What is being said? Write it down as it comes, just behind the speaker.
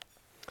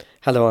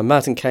Hello, I'm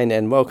Martin Kane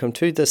and welcome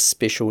to this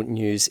special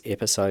news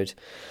episode.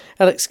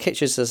 Alex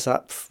catches us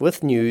up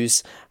with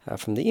news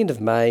from the end of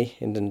May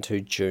and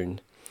into June,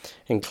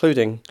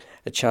 including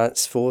a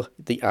chance for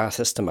the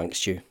artist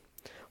amongst you.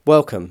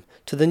 Welcome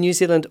to the New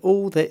Zealand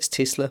All That's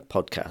Tesla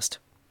podcast.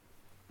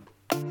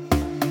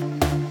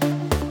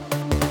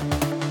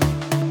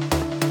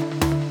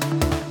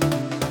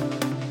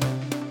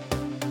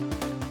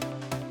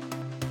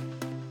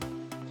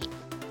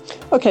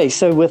 Okay,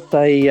 so with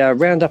a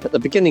roundup at the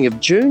beginning of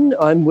June,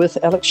 I'm with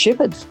Alex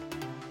Shepherd.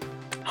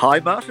 Hi,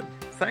 Martin.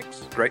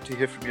 Thanks. Great to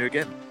hear from you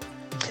again.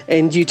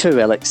 And you too,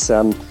 Alex.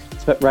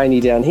 It's a bit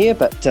rainy down here,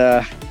 but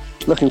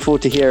looking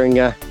forward to hearing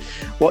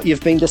what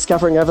you've been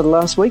discovering over the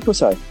last week or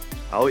so.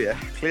 Oh yeah,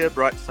 clear,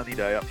 bright, sunny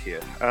day up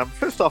here.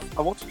 First off,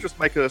 I want to just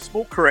make a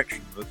small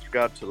correction with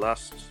regard to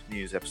last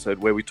news episode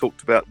where we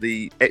talked about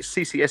the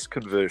CCS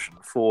conversion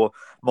for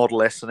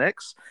Model S and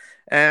X,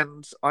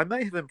 and I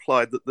may have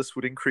implied that this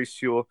would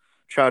increase your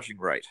charging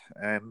rate,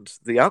 and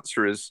the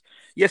answer is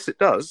yes, it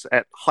does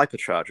at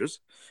hyperchargers,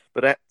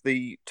 but at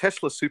the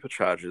Tesla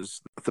superchargers,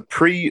 the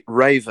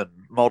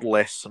pre-Raven Model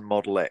S and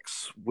Model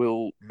X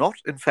will not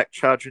in fact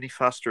charge any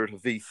faster at a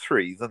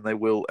V3 than they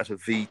will at a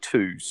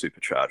V2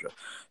 supercharger.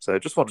 So I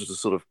just wanted to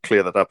sort of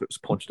clear that up. It was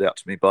pointed out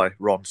to me by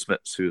Ron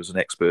Smits, who is an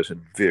expert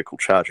in vehicle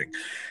charging,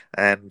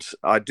 and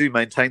I do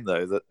maintain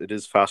though that it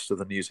is faster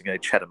than using a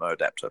CHAdeMO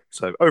adapter.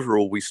 So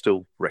overall we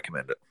still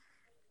recommend it.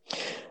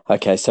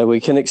 Okay, so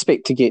we can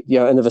expect to get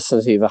in the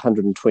vicinity of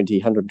 120,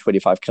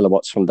 125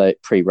 kilowatts from the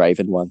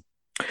pre-Raven one.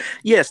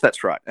 Yes,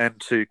 that's right. And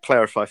to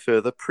clarify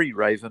further,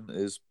 pre-Raven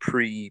is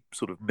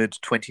sort of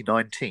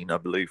mid-2019, I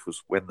believe,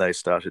 was when they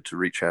started to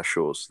reach our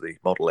shores, the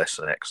Model S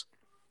and X.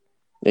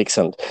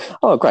 Excellent.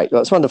 Oh, great.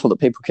 Well, it's wonderful that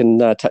people can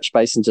touch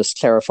base and just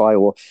clarify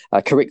or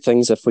correct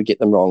things if we get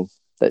them wrong.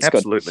 That's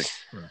Absolutely.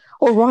 Good.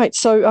 All right.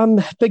 So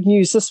big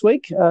news this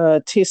week.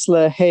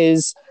 Tesla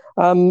has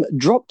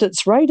dropped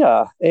its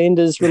radar and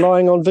is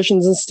relying on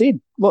visions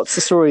instead. What's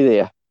the story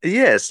there?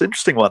 Yes,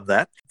 interesting one,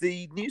 that.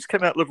 The news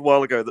came out a little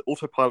while ago that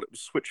Autopilot was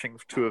switching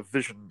to a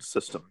vision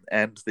system,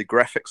 and the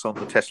graphics on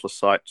the Tesla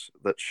site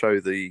that show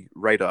the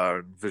radar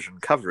and vision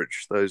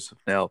coverage, those have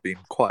now been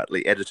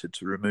quietly edited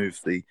to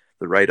remove the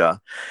radar.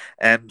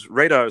 And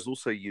radar is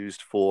also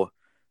used for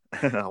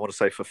I want to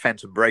say for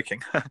phantom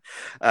braking.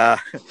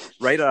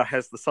 Radar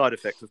has the side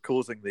effect of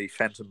causing the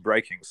phantom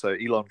braking. So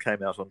Elon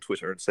came out on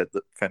Twitter and said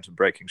that phantom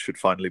braking should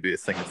finally be a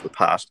thing of the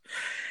past.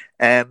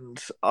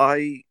 And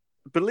I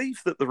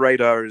believe that the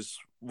radar is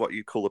what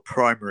you call a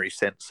primary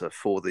sensor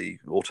for the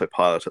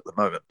Autopilot at the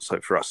moment.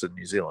 So for us in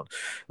New Zealand,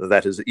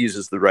 that is, it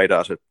uses the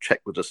radar to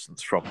check the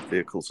distance from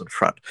vehicles in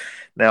front.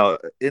 Now,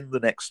 in the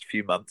next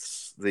few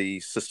months,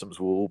 the systems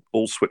will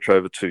all switch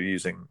over to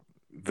using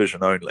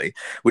vision only,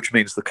 which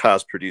means the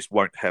cars produced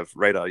won't have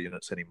radar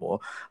units anymore.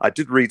 I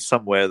did read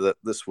somewhere that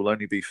this will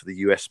only be for the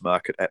US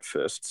market at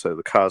first, so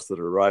the cars that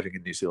are arriving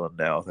in New Zealand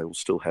now, they will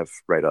still have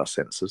radar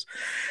sensors.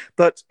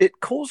 But it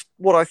caused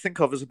what I think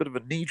of as a bit of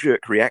a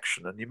knee-jerk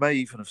reaction, and you may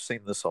even have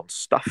seen this on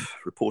Stuff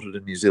reported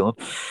in New Zealand,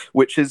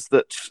 which is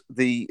that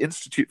the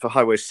Institute for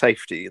Highway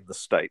Safety in the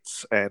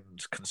States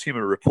and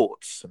Consumer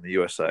Reports in the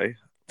USA,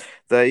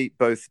 they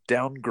both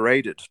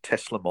downgraded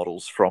Tesla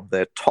models from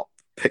their top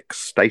pick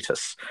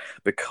status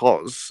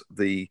because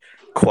the,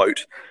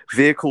 quote,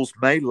 vehicles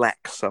may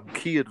lack some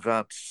key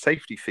advanced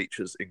safety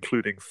features,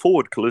 including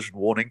forward collision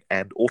warning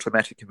and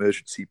automatic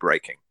emergency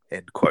braking,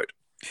 end quote.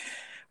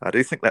 I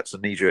do think that's a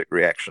knee-jerk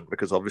reaction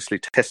because obviously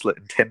Tesla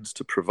intends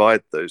to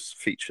provide those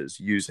features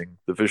using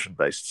the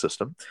vision-based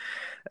system.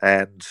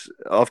 And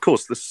of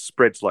course, this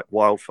spreads like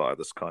wildfire,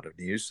 this kind of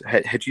news.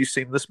 Had you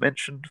seen this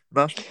mentioned,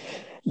 Martin?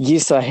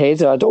 Yes, I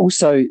had. I'd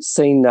also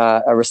seen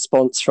a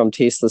response from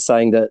Tesla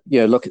saying that,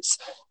 look,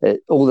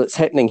 all that's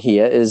happening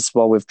here is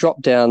while we've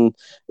dropped down,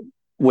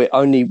 we're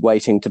only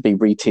waiting to be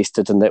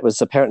retested, and that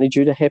was apparently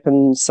due to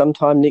happen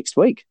sometime next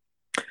week.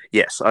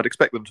 Yes, I'd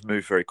expect them to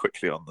move very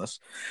quickly on this.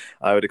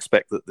 I would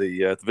expect that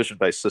the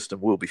vision-based system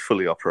will be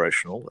fully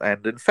operational.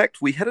 And in fact,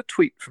 we had a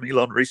tweet from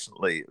Elon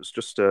recently, it was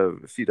just a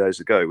few days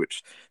ago,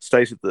 which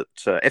stated that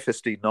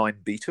FSD 9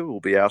 beta will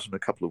be out in a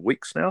couple of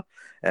weeks now,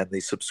 and the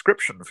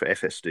subscription for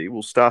FSD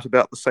will start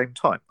about the same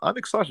time. I'm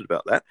excited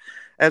about that.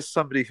 As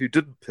somebody who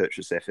didn't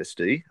purchase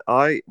FSD,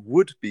 I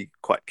would be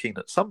quite keen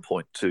at some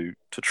point to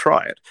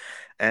try it.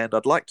 And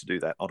I'd like to do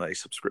that on a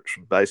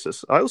subscription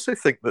basis. I also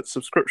think that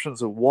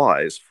subscriptions are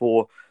wise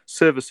for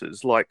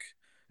services like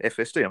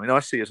FSD. I mean, I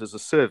see it as a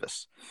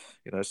service,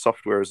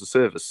 software as a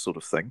service sort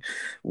of thing,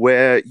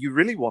 where you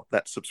really want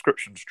that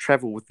subscription to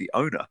travel with the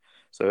owner.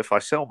 So if I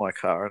sell my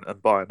car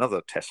and buy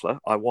another Tesla,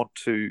 I want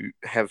to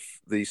have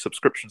the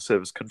subscription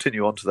service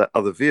continue on to that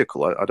other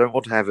vehicle. I don't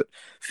want to have it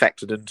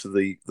factored into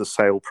the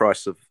sale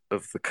price of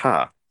the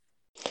car.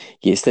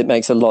 Yes, that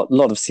makes a lot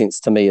of sense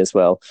to me as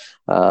well.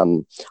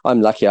 I'm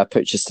lucky I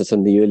purchased it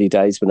in the early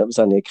days when it was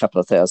only a couple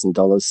of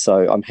 $1,000s,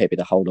 so I'm happy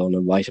to hold on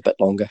and wait a bit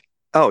longer.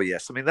 Oh,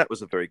 yes. I mean, that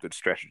was a very good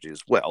strategy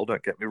as well.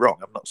 Don't get me wrong.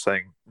 I'm not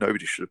saying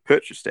nobody should have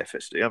purchased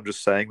FSD. I'm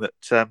just saying that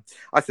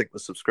I think the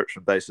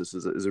subscription basis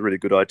is a really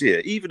good idea,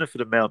 even if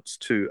it amounts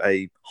to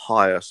a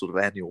higher sort of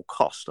annual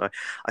cost.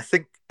 I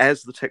think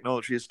as the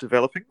technology is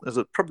developing,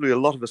 probably a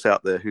lot of us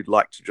out there who'd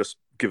like to just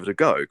give it a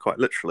go, quite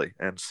literally,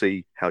 and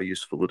see how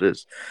useful it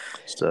is.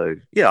 So,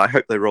 yeah, I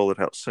hope they roll it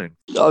out soon.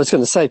 I was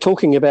going to say,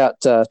 talking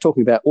about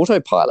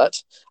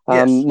autopilot.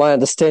 Yes. My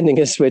understanding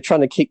is we're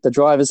trying to keep the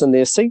drivers in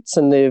their seats,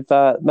 and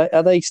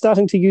are they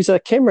starting to use a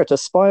camera to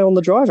spy on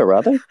the driver?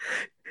 Are they?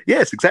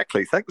 Yes,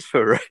 exactly. Thanks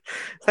for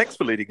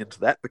leading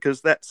into that,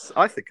 because that's,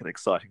 I think, an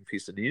exciting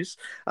piece of news.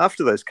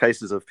 After those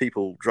cases of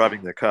people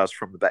driving their cars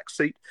from the back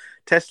seat,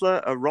 Tesla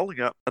are rolling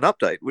out an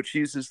update which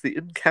uses the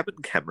in-cabin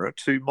camera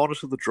to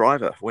monitor the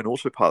driver when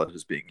autopilot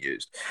is being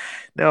used.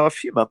 Now, a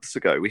few months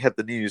ago, we had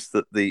the news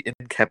that the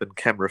in-cabin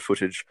camera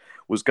footage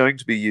was going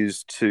to be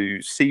used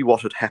to see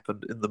what had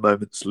happened in the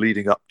moments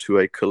leading up to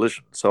a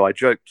collision. So I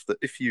joked that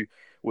if you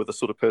were the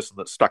sort of person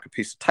that stuck a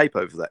piece of tape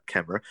over that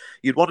camera,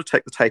 you'd want to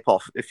take the tape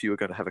off if you were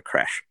going to have a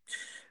crash,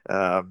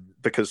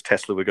 because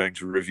Tesla were going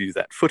to review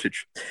that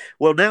footage.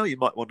 Well, now you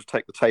might want to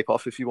take the tape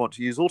off if you want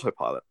to use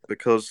autopilot,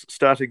 because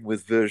starting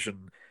with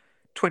version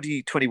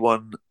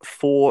 2021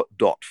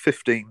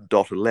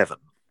 4.15.11,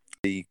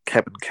 the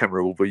cabin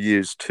camera will be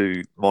used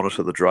to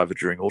monitor the driver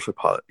during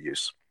autopilot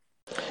use.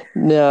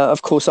 Now,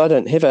 of course, I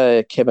don't have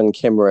a cabin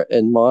camera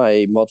in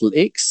my Model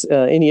X.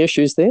 Any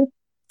issues there?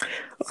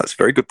 That's a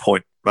very good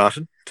point,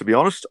 Martin. To be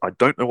honest, I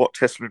don't know what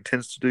Tesla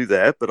intends to do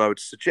there, but I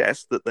would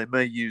suggest that they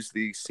may use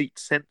the seat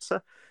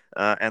sensor,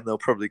 and they'll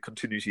probably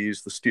continue to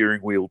use the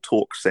steering wheel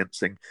torque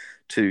sensing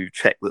to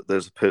check that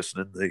there's a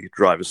person in the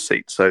driver's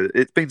seat. So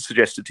it's been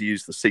suggested to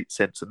use the seat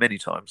sensor many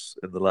times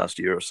in the last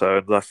year or so,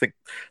 and I think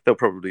they'll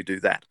probably do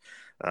that.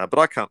 But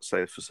I can't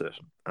say for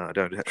certain. I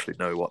don't actually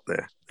know what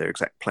their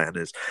exact plan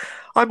is.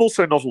 I'm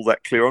also not all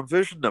that clear on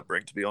version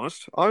numbering, to be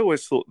honest. I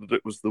always thought that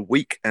it was the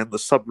week and the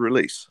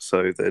sub-release,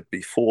 so there'd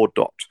be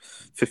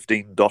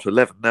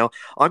 4.15.11. Now,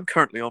 I'm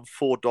currently on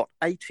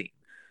 4.18.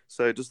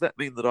 So does that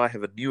mean that I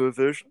have a newer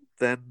version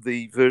than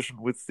the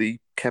version with the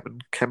cabin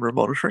camera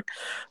monitoring?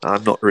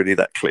 I'm not really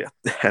that clear.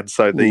 And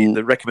so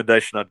the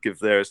recommendation I'd give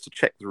there is to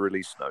check the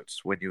release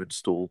notes when you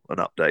install an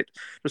update.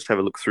 Just have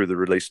a look through the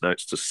release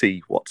notes to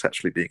see what's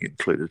actually being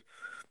included.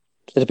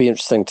 It'll be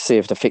interesting to see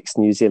if it affects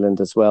New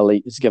Zealand as well,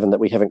 given that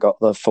we haven't got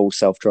the full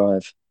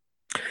self-drive.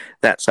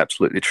 That's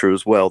absolutely true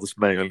as well. This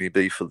may only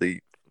be for the,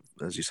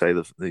 as you say,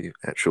 the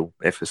actual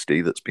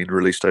FSD that's been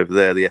released over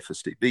there, the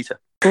FSD beta.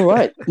 All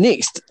right.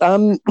 Next,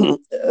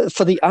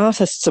 for the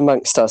artists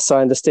amongst us,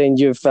 I understand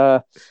you've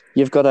got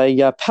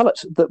a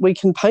palette that we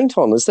can paint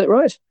on. Is that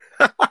right?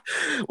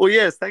 Well,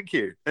 yes, thank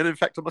you. And in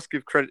fact, I must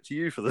give credit to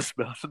you for this,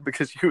 Martin,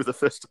 because you were the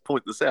first to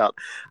point this out.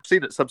 I've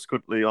seen it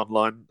subsequently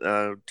online.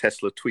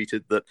 Tesla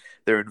tweeted that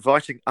they're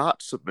inviting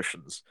art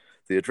submissions.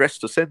 The address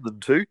to send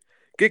them to,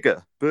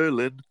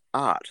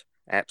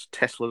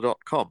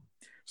 gigaberlinart@tesla.com.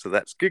 So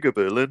that's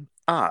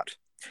gigaberlinart.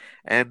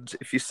 And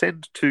if you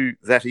send to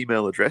that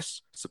email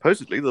address,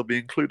 supposedly they'll be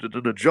included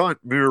in a giant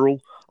mural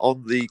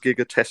on the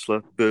Giga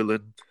Tesla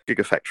Berlin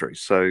Gigafactory.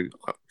 So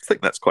I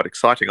think that's quite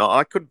exciting.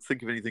 I couldn't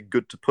think of anything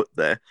good to put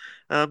there.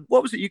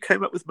 What was it you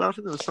came up with,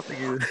 Martin? There was something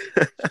you...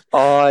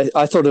 I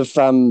thought of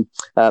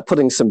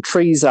putting some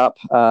trees up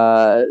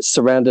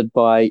surrounded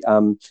by...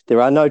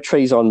 there are no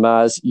trees on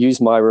Mars.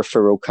 Use my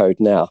referral code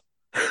now.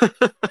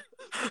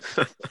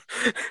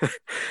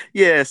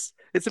 Yes.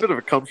 It's a bit of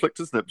a conflict,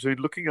 isn't it, between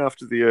looking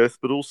after the Earth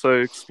but also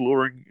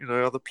exploring,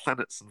 other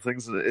planets and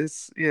things.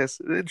 It's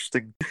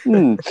interesting.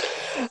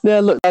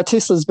 Now, look,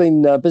 Tesla's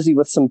been busy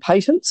with some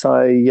patents.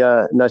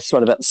 I noticed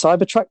one about the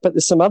Cybertruck, but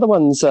there's some other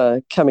ones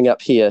coming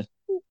up here.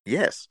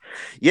 Yes,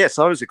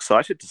 I was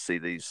excited to see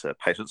these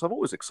patents. I'm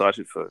always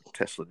excited for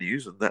Tesla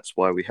news, and that's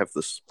why we have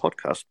this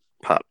podcast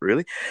part,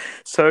 really.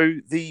 So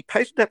the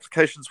patent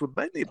applications were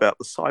mainly about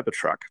the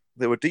Cybertruck.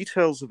 There were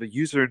details of a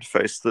user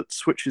interface that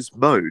switches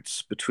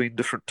modes between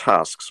different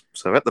tasks.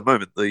 So at the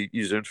moment, the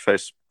user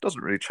interface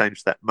doesn't really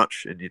change that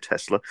much in your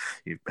Tesla.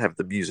 You have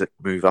the music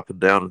move up and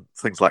down and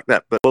things like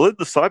that. But in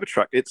the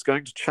Cybertruck, it's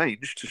going to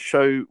change to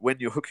show when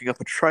you're hooking up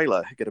a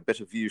trailer, you get a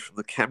better view from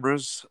the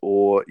cameras,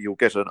 or you'll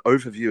get an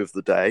overview of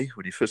the day.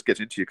 When you first get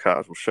into your car,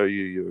 it will show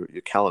you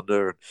your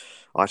calendar and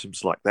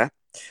items like that.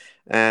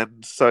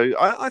 And so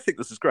I think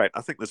this is great.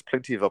 I think there's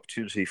plenty of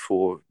opportunity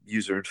for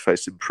user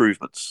interface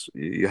improvements.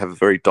 You have a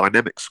very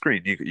dynamic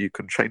screen. You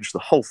can change the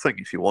whole thing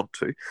if you want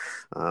to.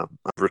 A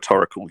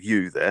rhetorical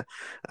you there.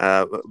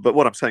 But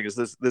what I'm saying is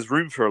there's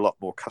room for a lot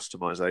more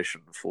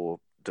customization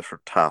for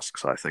different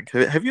tasks, I think.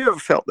 Have you ever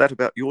felt that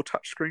about your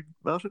touchscreen,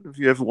 Martin? Have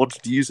you ever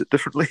wanted to use it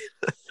differently?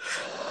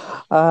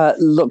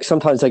 Look,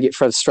 sometimes I get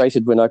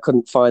frustrated when I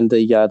couldn't find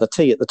the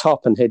T at the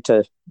top and had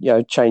to,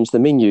 change the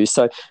menu.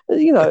 So,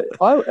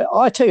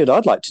 I tell you what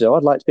I'd like to do.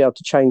 I'd like to be able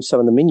to change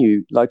some of the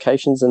menu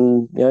locations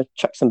and,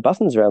 chuck some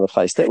buttons around the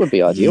place. That would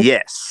be ideal.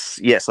 Yes.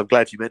 I'm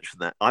glad you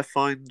mentioned that. I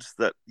find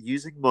that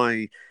using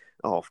my...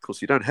 Oh, of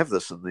course, you don't have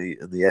this in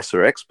the S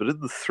or X, but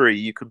in the 3,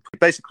 you can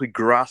basically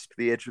grasp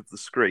the edge of the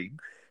screen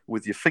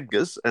with your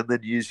fingers and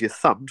then use your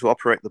thumb to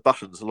operate the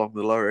buttons along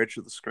the lower edge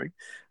of the screen.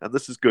 And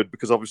this is good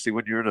because obviously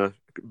when you're in a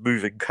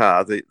moving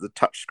car, the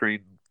touch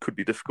screen could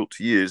be difficult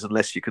to use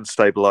unless you can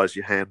stabilize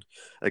your hand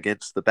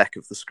against the back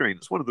of the screen.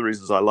 It's one of the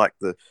reasons I like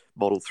the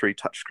Model 3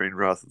 touchscreen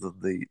rather than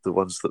the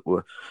ones that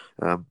were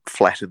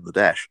flat in the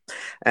dash.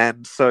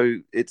 And so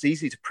it's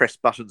easy to press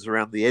buttons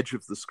around the edge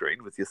of the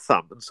screen with your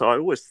thumb. And so I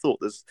always thought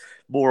there's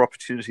more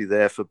opportunity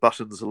there for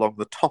buttons along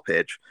the top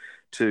edge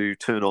to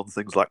turn on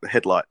things like the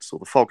headlights or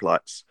the fog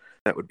lights.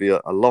 That would be a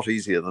lot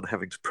easier than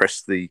having to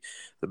press the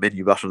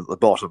menu button at the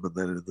bottom and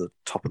then at the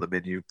top of the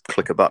menu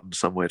click a button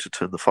somewhere to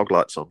turn the fog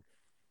lights on.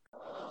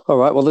 All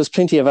right, well, there's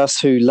plenty of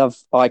us who love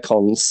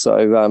icons,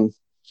 so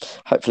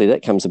hopefully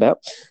that comes about.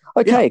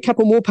 Okay, A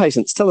couple more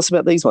patents. Tell us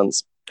about these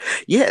ones.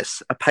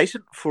 Yes, a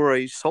patent for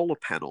a solar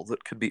panel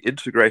that can be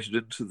integrated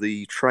into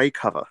the tray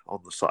cover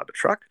on the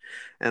Cybertruck.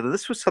 And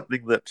this was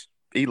something that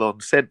Elon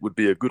said would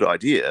be a good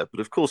idea,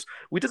 but of course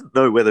we didn't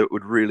know whether it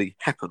would really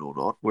happen or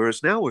not,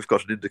 whereas now we've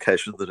got an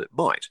indication that it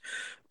might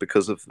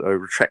because of a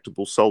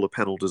retractable solar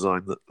panel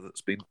design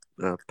that's been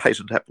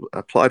patent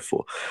applied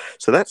for.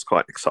 So that's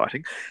quite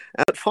exciting.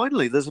 And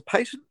finally, there's a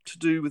patent to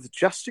do with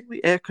adjusting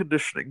the air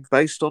conditioning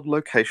based on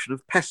location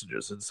of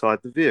passengers inside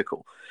the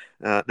vehicle.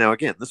 Now,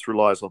 again, this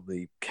relies on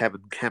the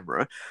cabin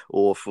camera,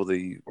 or for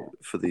the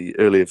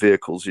earlier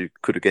vehicles, you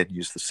could again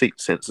use the seat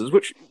sensors,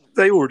 which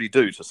they already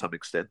do to some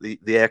extent. The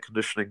air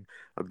conditioning,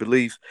 I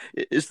believe,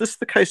 is this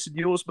the case in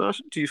yours,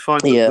 Martin? Do you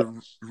find that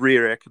the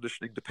rear air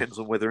conditioning depends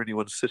on whether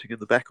anyone's sitting in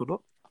the back or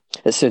not?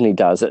 It certainly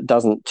does. It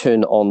doesn't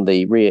turn on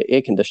the rear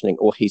air conditioning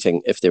or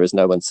heating if there is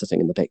no one sitting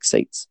in the back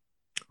seats.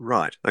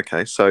 Right.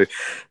 Okay. So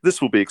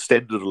this will be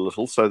extended a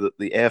little so that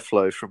the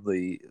airflow from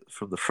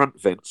the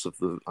front vents of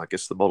the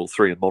Model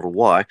 3 and Model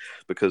Y,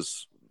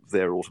 because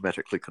they're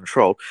automatically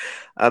controlled,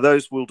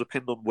 those will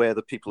depend on where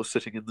the people are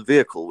sitting in the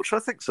vehicle, which I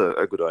think is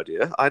a good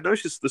idea. I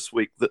noticed this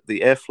week that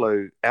the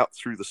airflow out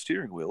through the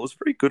steering wheel is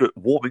very good at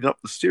warming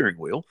up the steering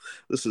wheel.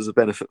 This is a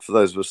benefit for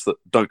those of us that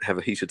don't have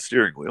a heated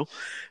steering wheel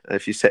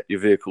if you set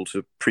your vehicle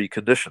to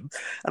precondition.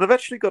 And I've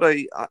actually got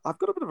a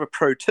bit of a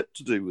pro tip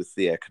to do with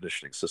the air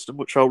conditioning system,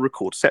 which I'll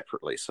record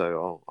separately,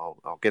 so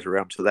I'll get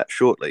around to that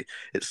shortly.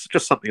 It's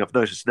just something I've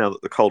noticed now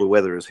that the colder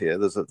weather is here.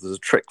 There's a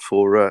trick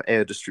for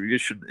air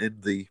distribution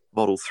in the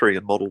Model 3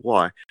 and Model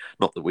Y.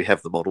 Not that we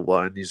have the Model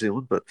Y in New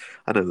Zealand, but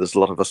I know there's a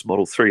lot of us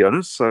Model 3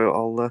 owners, so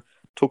I'll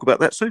talk about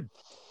that soon.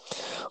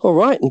 All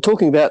right, and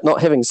talking about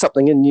not having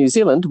something in New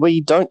Zealand, we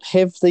don't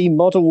have the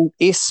Model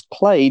S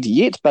Plaid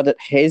yet, but it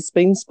has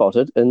been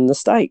spotted in the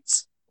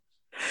States.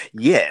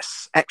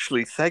 Yes,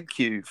 actually, thank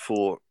you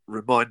for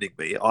reminding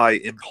me. I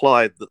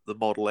implied that the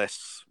Model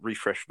S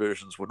refresh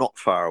versions were not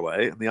far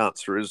away, and the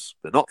answer is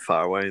they're not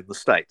far away in the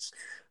States.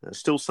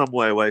 Still some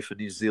way away for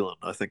New Zealand.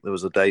 I think there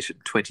was a date in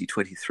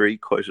 2023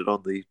 quoted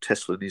on the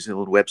Tesla New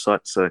Zealand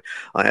website, so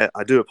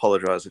I do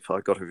apologise if I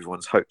got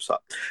everyone's hopes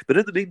up. But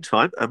in the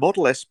meantime, a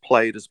Model S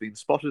Plaid has been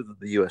spotted in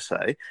the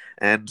USA,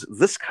 and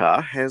this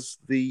car has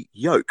the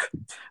yoke.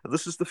 And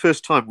this is the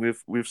first time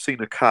we've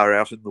seen a car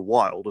out in the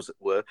wild, as it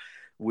were,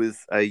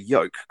 with a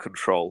yoke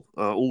control.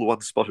 All the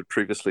ones spotted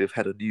previously have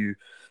had a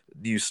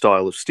new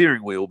style of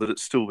steering wheel, but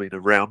it's still been a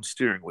round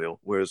steering wheel,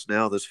 whereas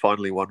now there's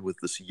finally one with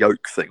this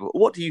yoke thing.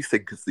 What do you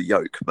think of the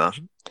yoke,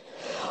 Martin?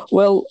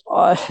 Well,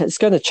 it's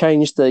going to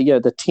change the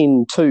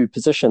 10-2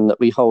 position that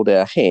we hold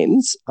our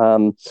hands.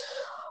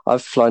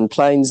 I've flown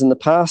planes in the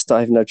past.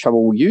 I have no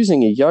trouble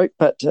using a yoke,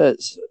 but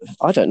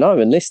I don't know,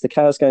 unless the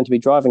car is going to be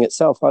driving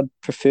itself, I'd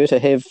prefer to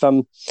have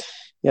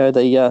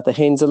the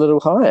hands a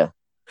little higher.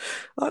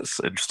 That's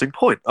an interesting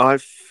point.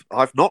 I've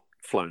not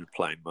flown a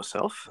plane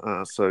myself,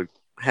 so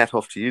hat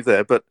off to you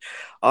there. But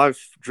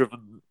I've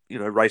driven,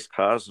 race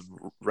cars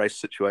and race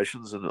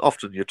situations, and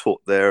often you're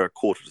taught there a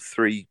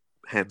 2.25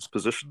 hands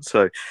position.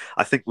 So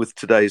I think with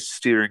today's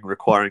steering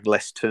requiring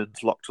less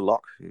turns lock to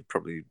lock, you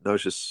probably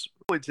notice.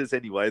 The point is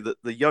anyway that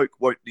the yoke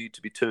won't need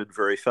to be turned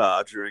very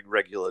far during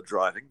regular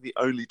driving. The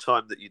only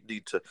time that you'd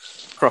need to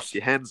cross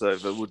your hands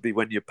over would be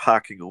when you're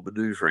parking or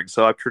manoeuvring.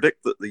 So I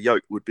predict that the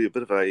yoke would be a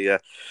bit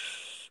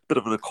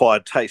of an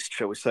acquired taste,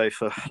 shall we say,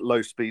 for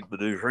low-speed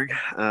manoeuvring.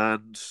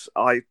 And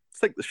I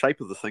think the shape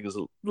of the thing is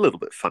a little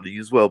bit funny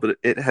as well, but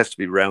it has to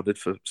be rounded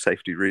for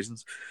safety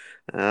reasons.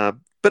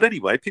 But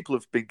anyway, people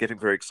have been getting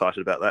very excited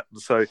about that.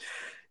 And so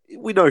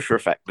we know for a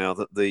fact now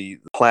that the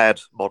Plaid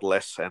Model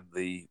S and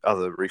the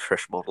other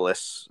refresh Model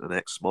S and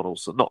X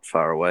models are not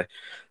far away.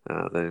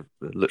 They're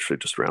literally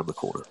just around the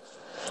corner.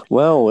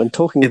 Well, and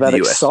talking about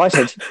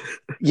excited,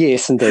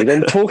 yes, indeed.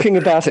 And talking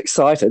about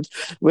excited,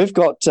 we've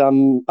got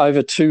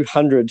over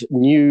 200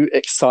 new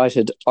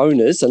excited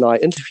owners, and I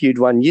interviewed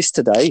one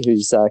yesterday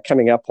who's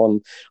coming up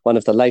on one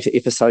of the later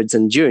episodes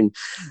in June.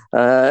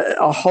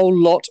 A whole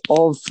lot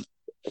of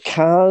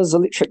cars,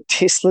 electric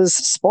Teslas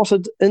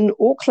spotted in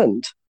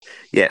Auckland.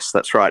 Yes,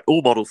 that's right.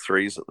 All Model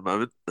 3s at the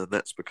moment, and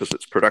that's because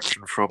it's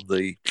production from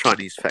the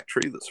Chinese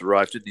factory that's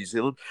arrived in New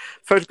Zealand,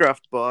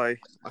 photographed by,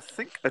 I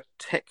think, a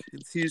tech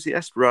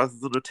enthusiast rather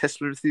than a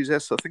Tesla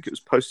enthusiast. I think it was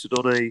posted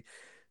on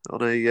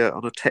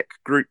a tech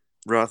group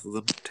rather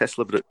than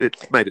Tesla, but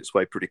it made its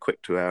way pretty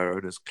quick to our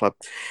owners club.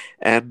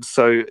 And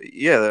so,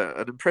 yeah,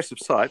 an impressive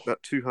site,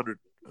 about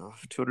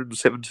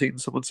 217,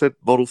 someone said,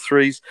 Model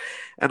 3s.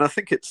 And I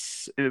think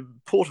it's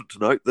important to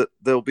note that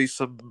there'll be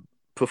some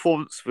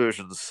performance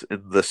versions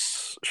in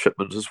this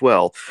shipment as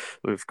well.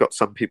 We've got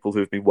some people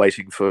who've been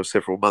waiting for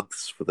several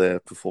months for their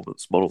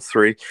performance Model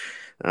 3.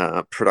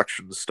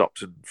 Production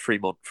stopped in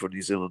Fremont for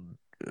New Zealand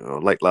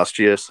late last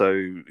year. So,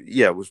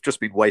 yeah, we've just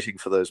been waiting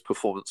for those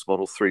performance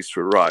Model 3s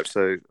to arrive.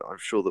 So I'm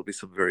sure there'll be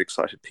some very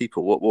excited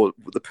people. What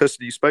the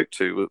person you spoke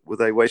to, were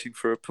they waiting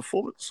for a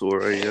performance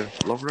or a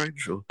long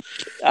range? Or?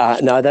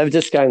 No, they were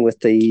just going with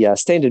the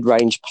Standard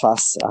Range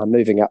Plus,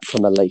 moving up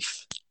from a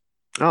Leaf.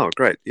 Oh,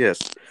 great. Yes.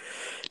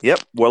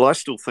 Yep. Well, I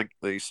still think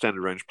the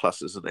Standard Range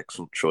Plus is an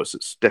excellent choice.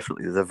 It's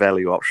definitely the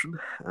value option.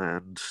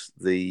 And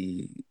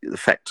the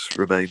fact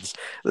remains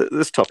that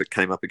this topic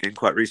came up again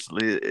quite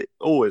recently.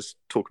 Always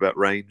talk about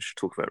range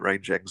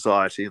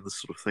anxiety and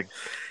this sort of thing.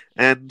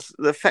 And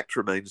the fact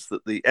remains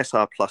that the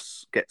SR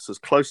Plus gets as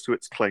close to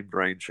its claimed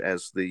range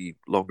as the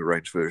longer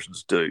range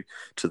versions do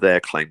to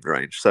their claimed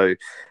range. So,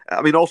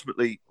 I mean,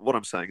 ultimately, what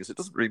I'm saying is it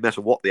doesn't really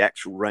matter what the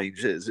actual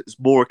range is. It's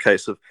more a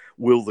case of,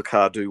 will the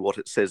car do what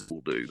it says it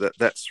will do?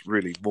 That's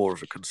really more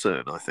of a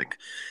concern, I think.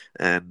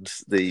 And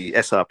the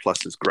SR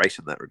Plus is great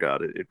in that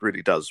regard. It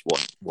really does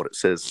what it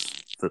says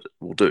that it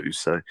will do.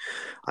 So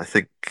I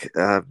think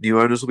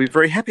new owners will be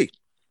very happy.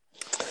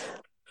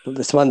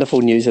 That's wonderful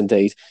news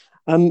indeed.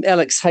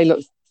 Alex, hey, look,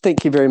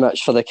 thank you very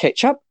much for the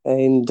catch-up,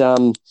 and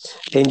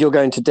you're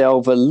going to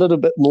delve a little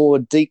bit more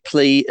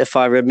deeply, if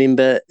I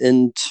remember,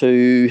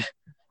 into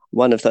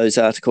one of those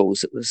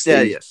articles. It was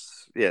Yes.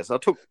 I'll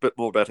talk a bit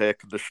more about air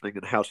conditioning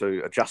and how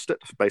to adjust it,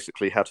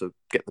 basically how to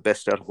get the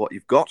best out of what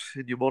you've got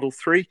in your Model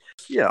 3.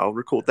 Yeah, I'll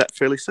record that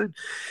fairly soon.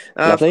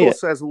 Of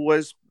course, as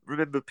always,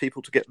 remember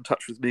people to get in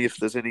touch with me if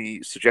there's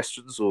any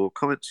suggestions or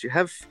comments you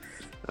have.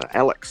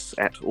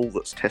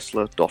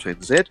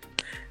 alex@allthatstesla.nz.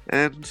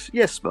 And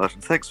yes,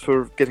 Martin, thanks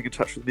for getting in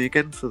touch with me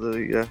again for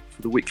the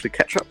weekly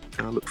catch-up.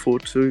 I look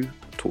forward to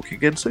talking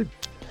again soon.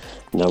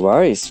 No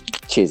worries.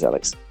 Cheers,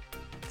 Alex.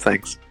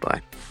 Thanks.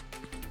 Bye.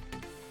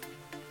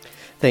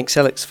 Thanks,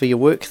 Alex, for your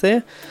work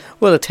there.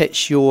 We'll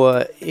attach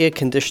your air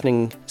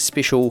conditioning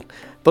special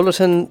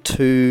bulletin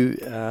to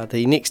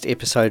the next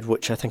episode,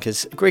 which I think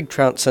is Greg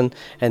Trounson,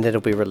 and that'll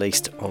be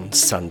released on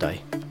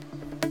Sunday.